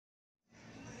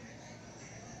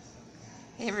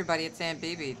Hey everybody, it's Aunt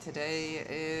Bibi. Today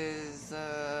is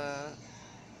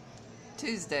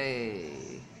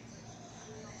Tuesday,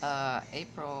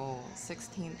 April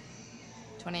 16th,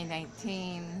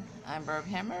 2019. I'm Barb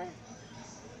Hammer.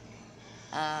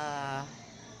 Uh,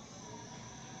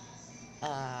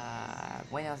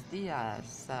 Buenos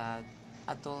días a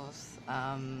todos.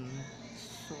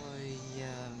 Soy,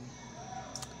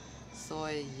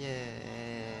 soy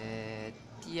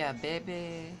tía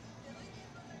Bebe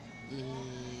y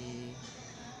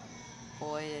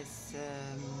hoy es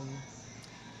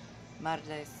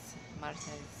martes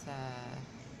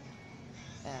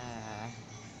uh,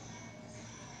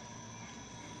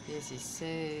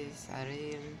 16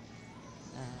 abril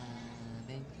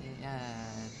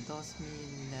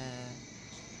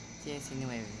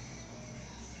 2019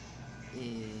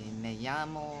 y me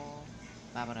llamo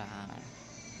Barbara Hammer.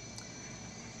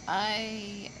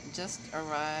 I just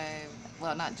arrived,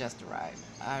 well, not just arrived,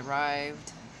 I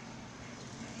arrived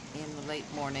in the late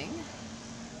morning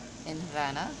in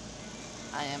Havana.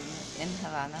 I am in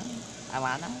Havana,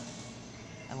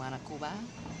 Cuba,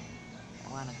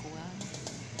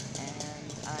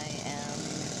 and I am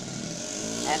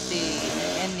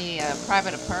in the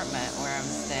private apartment where I'm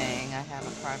staying. I have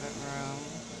a private room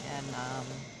and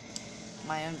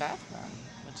my own bathroom,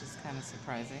 which is kind of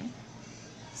surprising.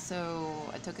 So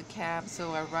I took a cab.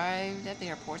 So I arrived at the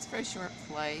airport. It's a very short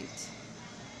flight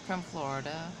from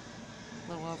Florida, a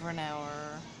little over an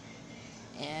hour.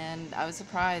 And I was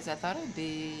surprised. I thought it would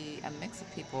be a mix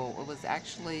of people. It was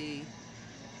actually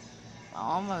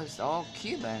almost all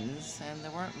Cubans, and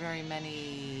there weren't very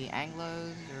many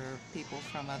Anglos or people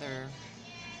from other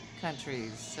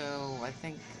countries. So I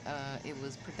think it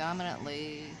was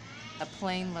predominantly a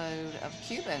plane load of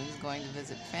Cubans going to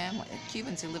visit family.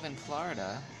 Cubans who live in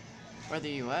Florida or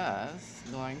the U.S.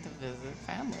 going to visit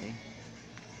family.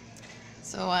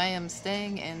 So I am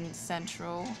staying in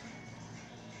central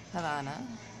Havana,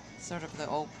 sort of the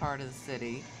old part of the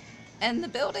city, and the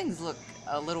buildings look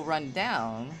a little run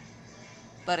down,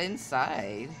 but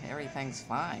inside everything's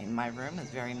fine. My room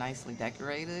is very nicely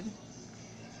decorated,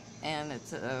 and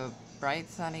it's a bright,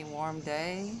 sunny, warm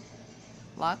day.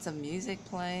 Lots of music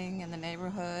playing in the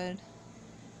neighborhood.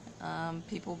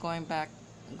 People going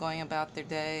about their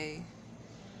day.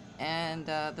 And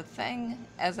the thing,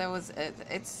 as I was, it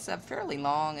was a fairly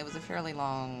long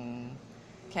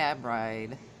cab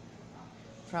ride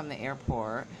from the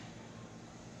airport.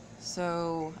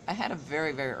 So I had a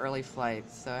very, very early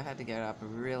flight, so I had to get up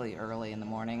really early in the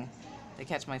morning to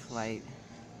catch my flight.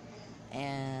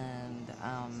 And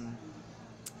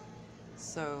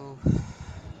so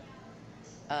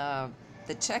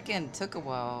the check-in took a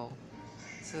while.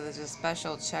 So there's a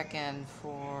special check-in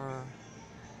for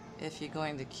if you're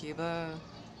going to Cuba.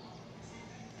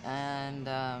 And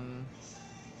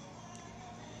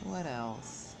what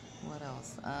else?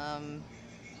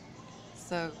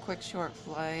 So quick short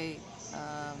flight.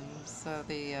 So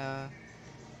the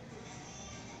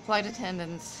flight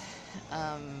attendants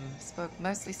spoke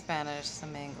mostly Spanish,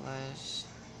 some English.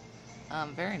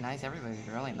 Very nice. Everybody's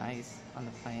really nice on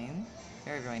the plane.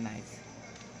 Very, very nice.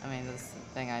 I mean, this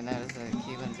thing I noticed that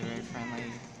Cubans are very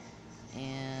friendly.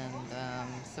 And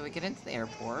so we get into the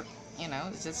airport. You know,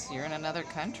 it's just you're in another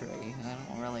country. I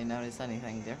don't really notice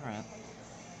anything different.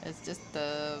 It's just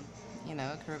a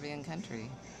Caribbean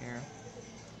country here.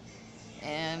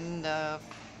 And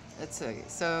let's see.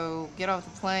 So get off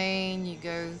the plane. You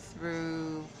go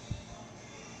through,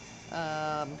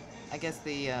 I guess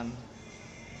the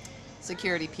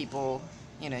security people.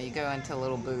 You know, you go into a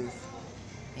little booth,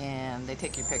 and they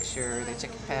take your picture. They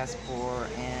check your passport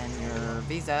and your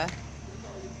visa.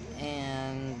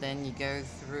 And then you go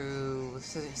through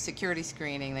security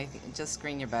screening. They just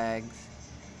screen your bags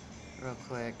real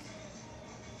quick.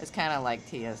 It's kind of like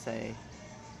TSA.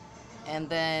 And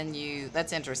then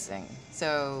that's interesting.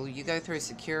 So you go through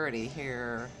security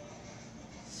here,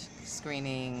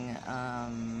 screening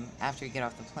after you get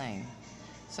off the plane.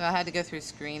 So I had to go through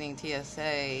screening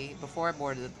TSA before I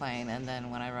boarded the plane, and then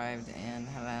when I arrived in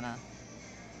Havana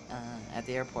at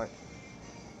the airport.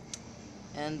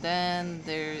 And then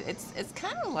it's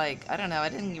kind of like, I don't know, I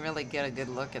didn't really get a good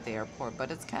look at the airport, but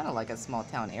it's kind of like a small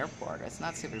town airport. It's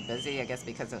not super busy, I guess,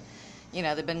 because of,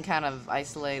 they've been kind of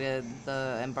isolated,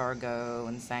 the embargo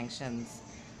and sanctions.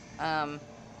 And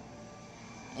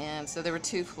so there were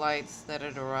 2 flights that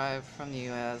had arrived from the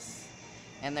U.S.,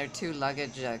 and there are 2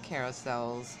 luggage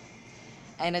carousels.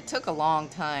 And it took a long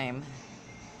time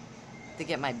to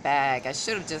get my bag. I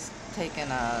should have just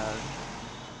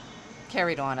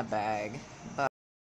carried on a bag.